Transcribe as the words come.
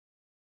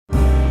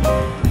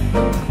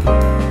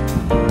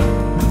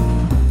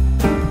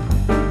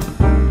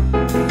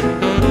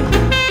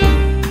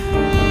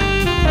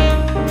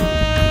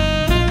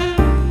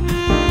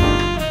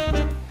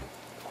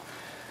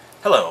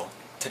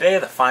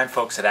fine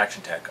folks at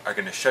Action Tech are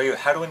going to show you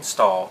how to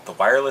install the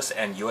wireless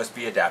and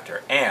USB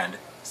adapter and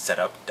set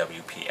up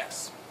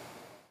WPS.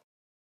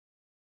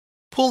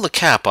 Pull the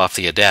cap off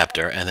the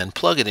adapter and then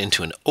plug it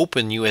into an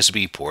open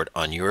USB port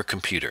on your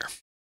computer.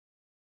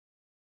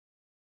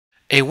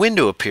 A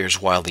window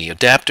appears while the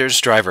adapter's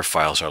driver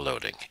files are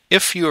loading.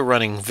 If you are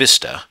running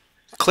Vista,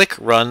 click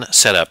Run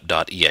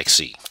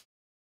Setup.exe.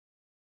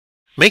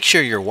 Make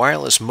sure your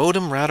wireless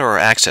modem, router, or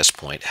access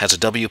point has a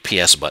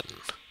WPS button.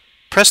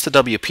 Press the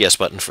WPS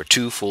button for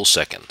 2 full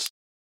seconds.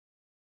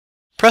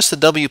 Press the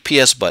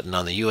WPS button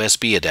on the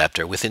USB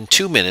adapter within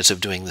 2 minutes of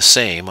doing the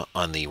same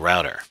on the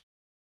router.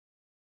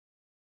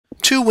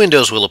 2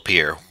 windows will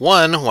appear,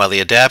 one while the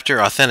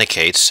adapter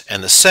authenticates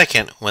and the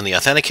second when the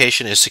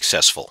authentication is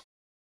successful.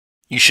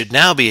 You should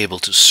now be able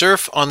to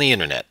surf on the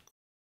internet.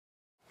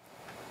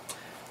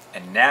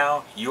 And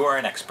now you are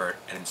an expert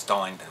at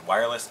installing the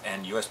wireless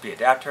and USB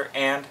adapter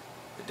and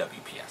the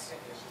WPS.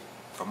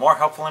 For more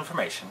helpful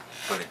information,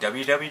 go to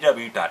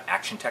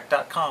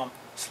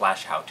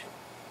www.actiontech.com/howto.